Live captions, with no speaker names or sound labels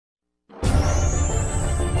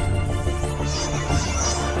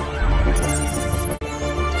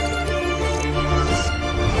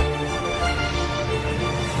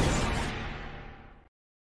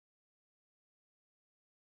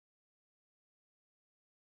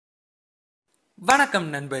வணக்கம்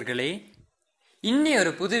நண்பர்களே. இன்னி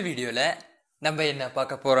ஒரு புது வீடியோல நம்ம என்ன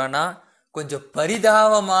பார்க்க போறோம்னா கொஞ்சம்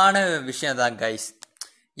பரிதாபமான விஷயம் தான் கைஸ்.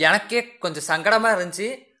 எனக்கே கொஞ்சம் சங்கடமா இருந்துச்சு,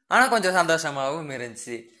 ஆனா கொஞ்சம் சந்தோஷமாகவும்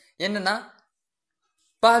இருந்துச்சு. என்னன்னா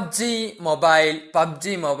பப்ஜி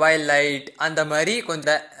மொபைல் லைட் அந்த மாதிரி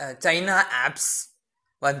கொஞ்சம் சைனா ஆப்ஸ்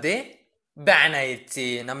வந்து பேன் ஆயிடுச்சு.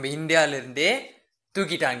 நம்ம இந்தியால இருந்தே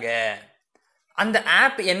தூக்கிட்டாங்க. அந்த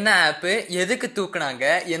ஆப் என்ன ஆப்பு, எதுக்கு தூக்குனாங்க,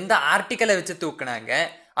 எந்த ஆர்டிக்கலை வச்சு தூக்குனாங்க,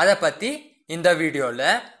 அதை பற்றி இந்த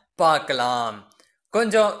வீடியோவில் பார்க்கலாம்.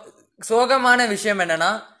 கொஞ்சம் சோகமான விஷயம் என்னன்னா,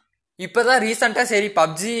 இப்போதான் ரீசெண்டாக சரி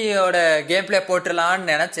பப்ஜியோட கேம் பிளே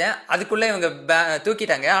போட்டுடலான்னு நினச்சேன். அதுக்குள்ளே இவங்க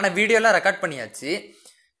தூக்கிட்டாங்க. ஆனால் வீடியோலாம் ரெக்கார்ட் பண்ணியாச்சு.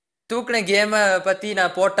 தூக்கின கேமை பற்றி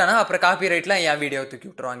நான் போட்டேன்னா அப்புறம் காப்பி ரைட்லாம் என் வீடியோ தூக்கி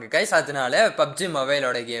விட்டுருவாங்க கைஸ். அதனால பப்ஜி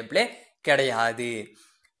மொபைலோட கேம் பிளே கிடையாது.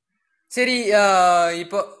 சரி,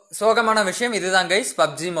 இப்போ சோகமான விஷயம் இதுதான் கைஸ்.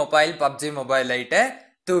 பப்ஜி மொபைல் லைட்டை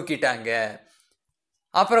தூக்கிட்டாங்க.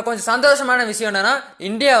 அப்புறம் கொஞ்சம் சந்தோஷமான விஷயம் என்னன்னா,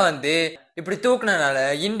 இந்தியா வந்து இப்படி தூக்குனனால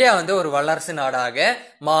இந்தியா வந்து ஒரு வல்லரசு நாடாக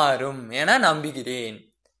மாறும் என நம்புகிறேன்.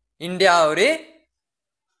 இந்தியா ஒரு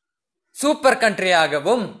சூப்பர்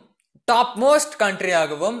கண்ட்ரியாகவும் டாப் மோஸ்ட்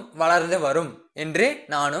கண்ட்ரியாகவும் வளர்ந்து வரும் என்று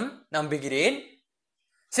நானும் நம்புகிறேன்.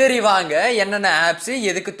 சரி வாங்க, என்னென்ன ஆப்ஸ்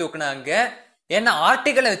எதுக்கு தூக்குனாங்க, என்ன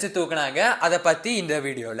ஆர்டிக்கலை வச்சு தூக்குனாங்க, அதை பத்தி இந்த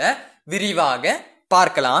வீடியோல விரிவாக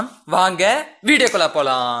பார்க்கலாம். வாங்க வீடியோக்குள்ள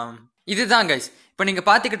போலாம். இதுதான் கைஸ், இப்போ நீங்க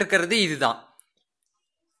பார்த்துக்கிட்டு இருக்கிறது இதுதான்.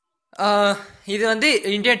 இது வந்து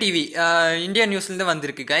இந்தியா டிவி, இந்தியா நியூஸ்லேருந்து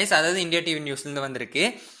வந்திருக்கு கைஸ். அதாவது இந்தியா டிவி நியூஸ்லேருந்து வந்திருக்கு.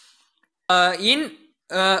 In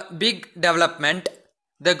big development,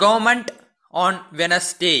 the government on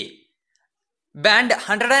Wednesday banned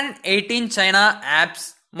 118 China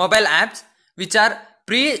mobile apps which are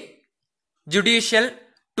prejudicial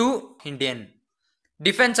to Indian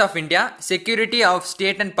Defense of India, Security of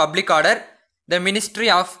State and Public Order, the Ministry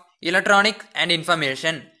of Electronic and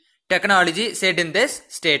Information Technology said in this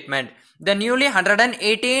statement. The newly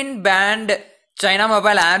 118 banned China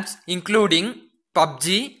mobile apps including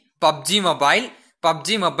PUBG Mobile,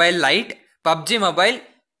 PUBG Mobile Lite, PUBG Mobile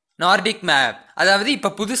Nordic map, அதாவது இப்போ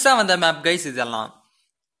புதுசாக வந்த map guys, இதெல்லாம்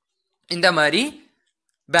இந்த மாதிரி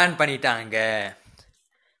pan பண்ணிட்டாங்க.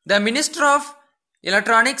 த minister of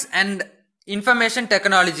electronics and information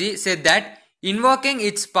technology said that invoking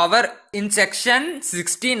its power in section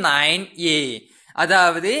 69A,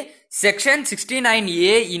 அதாவது section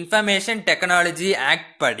 69A information technology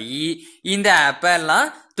act படி இந்த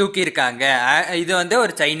ஆப்பெல்லாம் தூக்கியிருக்காங்க. இது வந்து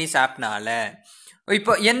ஒரு சைனீஸ் ஆப்னால.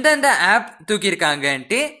 இப்போ எந்தெந்த ஆப்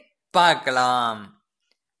தூக்கியிருக்காங்கன்ட்டு பார்க்கலாம்.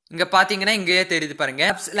 இங்க பாத்தீங்கன்னா இங்கேயே தெரியுது பாருங்க.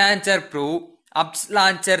 Ups launcher bro, ups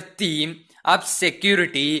launcher theme, ups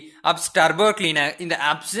security, ups turbo cleaner, இந்த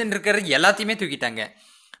அப்ஸ் இருக்கிறது எல்லாத்தையுமே தூக்கிட்டாங்க.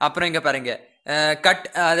 அப்புறம் இங்க பாருங்க கட்,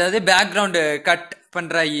 அதாவது பேக்ரவுண்டு கட்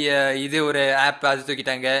பண்ற இது ஒரு ஆப், அது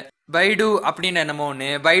தூக்கிட்டாங்க. பைடு அப்படின்னு என்னமோ ஒன்று,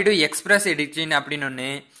 பைடு எக்ஸ்பிரஸ் எடிஷன் அப்படின்னு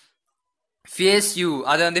ஒன்று, ஃபேஸ் யூ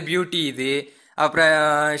அது வந்து பியூட்டி இது, அப்புறம்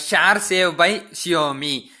ஷேர் சேவ் பை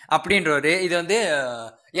ஷியோமி அப்படின்ற ஒரு இது வந்து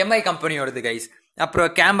எம்ஐ கம்பெனியோடது கைஸ். அப்புறம்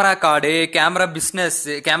camera card, camera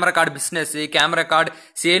card business, camera card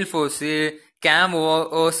சேல்ஃபோர்ஸு, game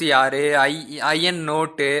OCR, IN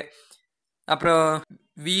note, அப்புறம்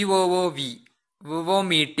Vivo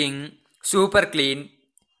meeting, super clean,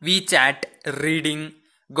 VSAT reading,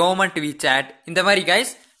 government VSAT, இந்த மாதிரி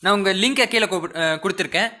கைஸ். நான் உங்கள் லிங்கை கீழே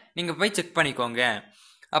கொடுத்துருக்கேன், நீங்கள் போய் செக் பண்ணிக்கோங்க.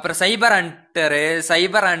 அப்புறம் சைபர்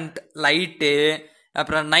அண்ட் லைட்டு,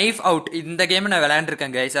 அப்புறம் நைஃப் அவுட், இந்த கேம் நான்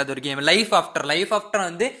விளையாண்டுருக்கேன் கைஸ். அது ஒரு கேம். லைஃப் ஆஃப்டர்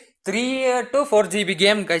வந்து 3 to 4 GB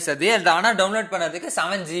கேம் கைஸ். அது ஆனால் டவுன்லோட் பண்ணதுக்கு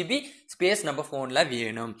 7 GB ஸ்பேஸ் நம்ம ஃபோனில்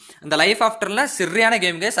வேணும். அந்த லைஃப் ஆஃப்டர்ல சரியான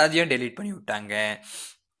கேம் கைஸ், அதையும் டெலீட் பண்ணி விட்டாங்க.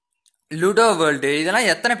 லுடோ வேர்ல்டு, இதெல்லாம்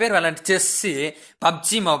எத்தனை பேர் விளையாண்டு. செஸ்ஸு,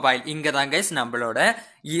 பப்ஜி மொபைல், இங்கே தான் கைஸ் நம்மளோட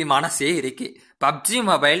மனசே இருக்கு. PUBG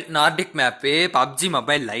mobile Nordic map, PUBG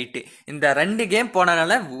mobile light, இந்த 2 கேம்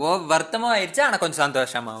போனதுனால வருத்தமாக ஆயிடுச்சு, ஆனால் கொஞ்சம்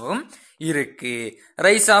சந்தோஷமாகவும் இருக்கு.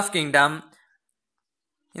 ரைஸ் ஆஃப் கிங்டம்,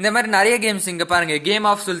 இந்த மாதிரி நிறைய கேம்ஸ் இங்கே பாருங்க. கேம்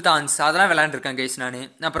ஆஃப் சுல்தான்ஸ், அதெல்லாம் விளையாண்டுருக்கேன் கைஸ் நான்.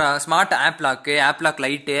 அப்புறம் smart app lock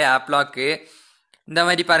light, app lock, இந்த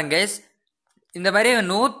மாதிரி பாருங்க கைஸ். இந்த மாதிரி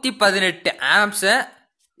 118 ஆப்ஸை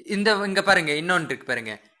இங்கே பாருங்க. இன்னொன்று இருக்கு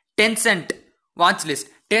பாருங்க, டென்சென்ட் வாட்ச்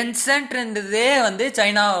லிஸ்ட். டென்சென்ட்ன்றதே வந்து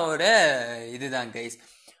சைனாவோட இதுதான் கைஸ்.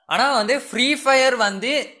 ஆனால் வந்து ஃப்ரீ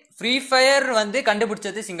ஃபயர் வந்து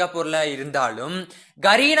கண்டுபிடிச்சது சிங்கப்பூர்ல இருந்தாலும்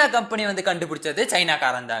கரீனா கம்பெனி வந்து கண்டுபிடிச்சது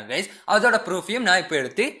சைனாக்காரன் தான் கைஸ். அதோட ப்ரூஃபையும் நான் இப்போ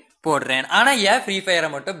எடுத்து போடுறேன். ஆனா ஏன் ஃப்ரீ ஃபயரை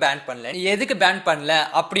மட்டும் பேன் பண்ணல, எதுக்கு பேன் பண்ணல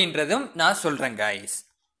அப்படின்றதும் நான் சொல்றேன் கைஸ்.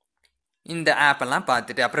 இந்த ஆப் எல்லாம்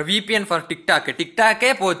பார்த்துட்டு அப்புறம் விபிஎன் ஃபார் டிக்டாக்கே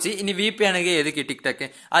போச்சு. இனி விபிஎனுக்கு எதுக்கு டிக்டாக்கு?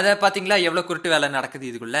 அதை பார்த்தீங்களா எவ்வளோ குருட்டு வேலை நடக்குது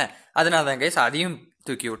இதுக்குள்ள. அதனால தான் கைஸ் அதையும்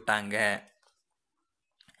தூக்கி விட்டாங்க.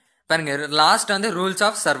 பாருங்க லாஸ்ட் வந்து ரூல்ஸ்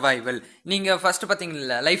ஆஃப் சர்வைவல். நீங்க ஃபர்ஸ்ட்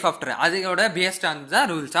பாத்தீங்கல்ல லைஃப் ஆஃப்டர், அதோட பேஸ்ட் ஆன் தான்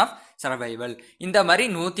ரூல்ஸ் ஆஃப் சர்வைவல். இந்த மாதிரி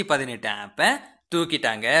 118 ஆப்பை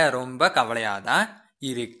தூக்கிட்டாங்க. ரொம்ப கவலையாதான்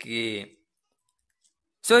இருக்கு.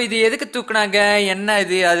 ஸோ இது எதுக்கு தூக்குனாங்க, என்ன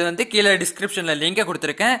இது, அது வந்து கீழே டிஸ்கிரிப்ஷன்ல லிங்கை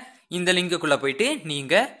கொடுத்துருக்கேன். இந்த லிங்குக்குள்ள போயிட்டு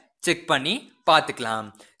நீங்க செக் பண்ணி பார்த்துக்கலாம்.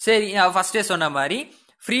 சரி, ஃபர்ஸ்டே சொன்ன மாதிரி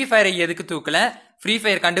ஃப்ரீ ஃபயரை எதுக்கு தூக்கல, ஃப்ரீ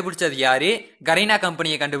ஃபயர் கண்டுபிடிச்சது யாரு, கரீனா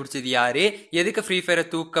கம்பெனியை கண்டுபிடிச்சது யாரு, எதுக்கு ஃப்ரீ ஃபயரை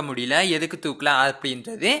தூக்க முடியல, எதுக்கு தூக்கல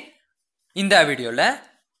அப்படின்றது இந்த வீடியோல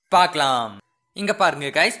பார்க்கலாம். இங்க பாருங்க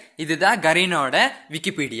கைஸ், இதுதான் கரீனாவோட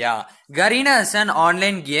Wikipedia. Kareena is an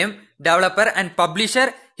online game developer and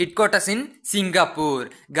publisher ஹெட்குவார்ட்டர்ஸ் in Singapore.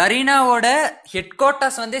 கரீனாவோட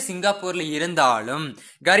ஹெட்குவார்ட்டர்ஸ் வந்து சிங்கப்பூர்ல இருந்தாலும்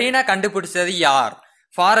கரீனா கண்டுபிடிச்சது யார்,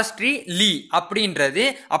 ஃபாரஸ்ட்ரி லீ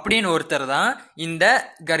அப்படின்னு ஒருத்தர் தான் இந்த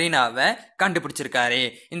கரீனாவை கண்டுபிடிச்சிருக்காரு.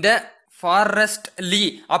 இந்த ஃபாரஸ்ட் லீ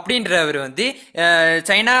அப்படின்றவர் வந்து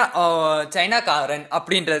சைனாக்காரன்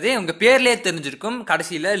அப்படின்றது உங்க பேர்லயே தெரிஞ்சிருக்கும்,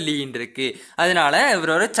 கடைசியில லீன்னு இருக்கு. அதனால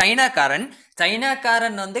இவரோட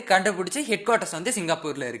சைனாக்காரன் வந்து கண்டுபிடிச்சு ஹெட் குவார்ட்டர்ஸ் வந்து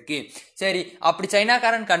சிங்கப்பூர்ல இருக்கு. சரி, அப்படி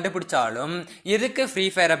சைனாக்காரன் கண்டுபிடிச்சாலும் எதுக்கு ஃப்ரீ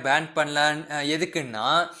ஃபயரை பேன் பண்ணலாம், எதுக்குன்னா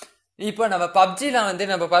இப்போ நம்ம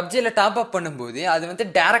பப்ஜியில் டாப் அப் பண்ணும்போது அது வந்து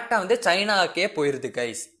டைரக்டா வந்து சைனாக்கே போயிருது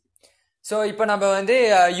கைஸ். ஸோ இப்போ நம்ம வந்து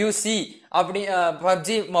யூசி அப்படி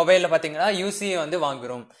பப்ஜி மொபைலில் பார்த்தீங்கன்னா யூசி வந்து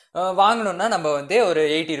வாங்கணும்னா நம்ம வந்து ஒரு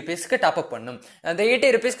 80 ருபீஸ்க்கு டாப் அப் பண்ணும். அந்த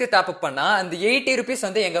 80 ருபீஸ்க்கு டாப் அப் பண்ணால் அந்த 80 ருபீஸ்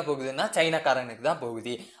வந்து எங்கே போகுதுன்னா சைனாக்காரனுக்கு தான்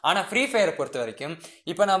போகுது. ஆனால் ஃப்ரீ ஃபயரை பொறுத்த வரைக்கும்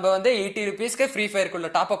இப்போ நம்ம வந்து 80 ருபீஸ்க்கு ஃப்ரீ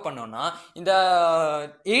ஃபயருக்குள்ள டாப் அப் பண்ணோம்னா இந்த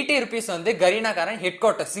 80 ருபீஸ் வந்து கரீனாக்காரன் ஹெட்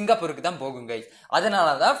குவார்ட்டர் சிங்கப்பூருக்கு தான் போகும் கைஸ். அதனால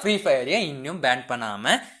தான் ஃப்ரீ ஃபயரையே இன்னும் பேன்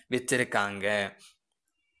பண்ணாமல் வச்சிருக்காங்க.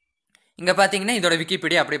 இங்க பாத்தீங்கன்னா இதோட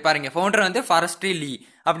விக்கிபீடியா அப்படி பாருங்க. ஃபவுண்டர் வந்து ஃபாரஸ்ட்ரி லீ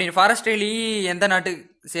அப்படின்னு. ஃபாரஸ்ட்ரி லீ எந்த நாட்டு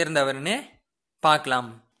சேர்ந்தவர்னு பார்க்கலாம்.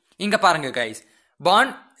 இங்க பாருங்க கைஸ்,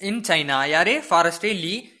 பார்ன் இன் சைனா. யாரு, forestry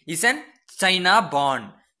Lee is an China born.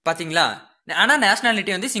 பாத்தீங்களா, ஆனா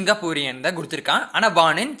நேஷனாலிட்டி வந்து சிங்கப்பூரியன் தான் கொடுத்துருக்கான், ஆனா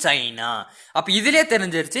பார்ன் இன் சைனா. அப்ப இதுலயே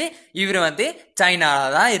தெரிஞ்சிருச்சு இவர் வந்து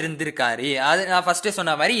சைனால தான் இருந்திருக்காரு. அது நான் ஃபர்ஸ்டே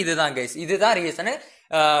சொன்ன மாதிரி இதுதான் கைஸ், இதுதான் ரீசனு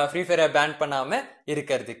ஃப்ரீ ஃபயரை பேன் பண்ணாம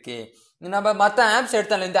இருக்கிறதுக்கு. நம்ம மற்ற ஆப்ஸ்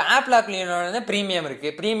எடுத்தாலும் இந்த ஆப் லாக்ல ப்ரீமியம் இருக்கு.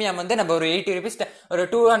 ப்ரீமியம் வந்து நம்ம ஒரு 80 ருபீஸ் ஒரு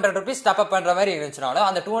 200 ருபீஸ் டாப் அப் பண்ற மாதிரி இருந்துச்சுனாலும்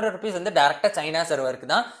அந்த 200 ருபீஸ் வந்து டேரக்டா சைனா சர்வருக்கு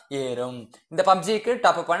தான் ஏறும். இந்த பப்ஜிக்கு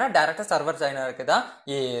டாப் அப் பண்ணா டேரக்டா சர்வர் சைனாவுக்கு தான்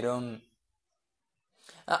ஏறும்.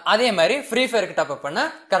 அதே மாதிரி ஃப்ரீ ஃபயருக்கு டாப் அப் பண்ணா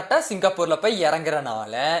கரெக்டா சிங்கப்பூர்ல போய்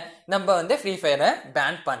இறங்குறனால நம்ம வந்து ஃப்ரீ ஃபயரை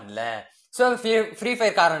பேன் பண்ணல. ஸோ ஃப்ரீ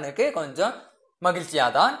ஃபயர் காரனுக்கு கொஞ்சம் மகிழ்ச்சியா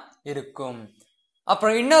தான் இருக்கும்.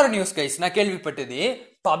 அப்புறம் இன்னொரு நியூஸ் கைஸ், நான் கேள்விப்பட்டது,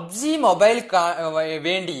 பப்ஜி மொபைல்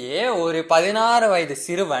வேண்டியே ஒரு 16 வயது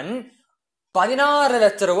சிறுவன் 16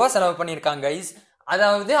 லட்சம் ரூபாய் செலவு பண்ணியிருக்காங்க கைஸ்.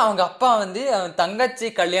 அதாவது அவங்க அப்பா வந்து அவன் தங்கச்சி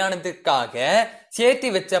கல்யாணத்துக்காக சேர்த்து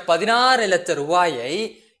வச்ச 16 லட்சம் ரூபாயை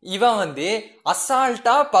இவன் வந்து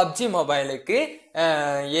அசால்ட்டா பப்ஜி மொபைலுக்கு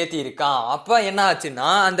ஏத்தி இருக்கான். அப்ப என்ன ஆச்சுன்னா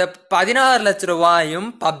அந்த 16 லட்சம் ரூபாயும்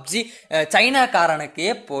பப்ஜி சைனாக்காரனுக்கே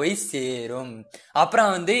போய் சேரும்.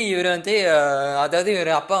 அப்புறம் வந்து இவர் வந்து அதாவது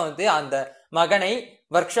இவர் அப்பா வந்து அந்த மகனை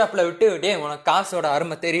ஒர்க் ஷாப்ல விட்டு, டே உனக்கு காசோட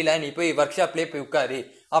அருமை தெரியல, நீ போய் ஒர்க் ஷாப்லயே போய் உட்காரு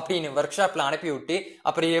அப்படின்னு ஒர்க் ஷாப்ல அனுப்பி விட்டு,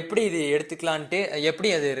 அப்புறம் எப்படி இது எடுத்துக்கலான்ட்டு, எப்படி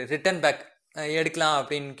அது ரிட்டர்ன் பேக் எடுக்கலாம்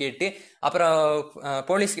அப்படின்னு கேட்டு அப்புறம்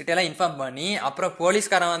போலீஸ்கிட்ட எல்லாம் இன்ஃபார்ம் பண்ணி அப்புறம்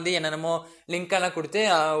போலீஸ்காரன் வந்து என்னென்னமோ லிங்க் எல்லாம் கொடுத்து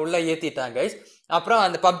உள்ள ஏத்திட்டாங்க. அப்புறம்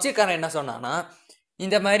அந்த பப்ஜிக்காரன் என்ன சொன்னான்னா,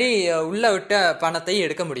 இந்த மாதிரி உள்ள விட்ட பணத்தை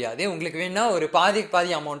எடுக்க முடியாது, உங்களுக்கு வேணா ஒரு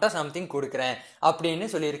பாதி அமௌண்ட்டா சம்திங் கொடுக்குறேன் அப்படின்னு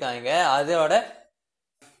சொல்லியிருக்காங்க. அதோட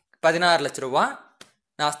 16 லட்சம் ரூபாய்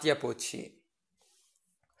நாஸ்தியா போச்சு.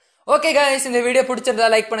 ஓகே கைஸ், இந்த வீடியோ பிடிச்சிருந்தா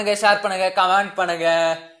லைக் பண்ணுங்க, ஷேர் பண்ணுங்க, கமெண்ட் பண்ணுங்க.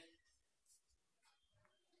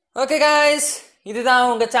 ஓகே கைஸ், இதுதான்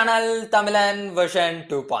உங்க சேனல் தமிழன் வெர்ஷன்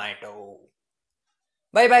 2.0.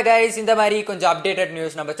 By bye guys. இந்த மாதிரி கொஞ்சம் அப்டேட்டட்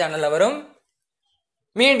நியூஸ் நம்ம சேனல்ல வரும்.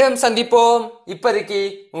 மீண்டும் சந்திப்போம். இப்போதைக்கு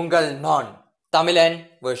உங்கள் நான் தமிழன்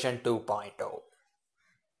வெர்ஷன் 2.0.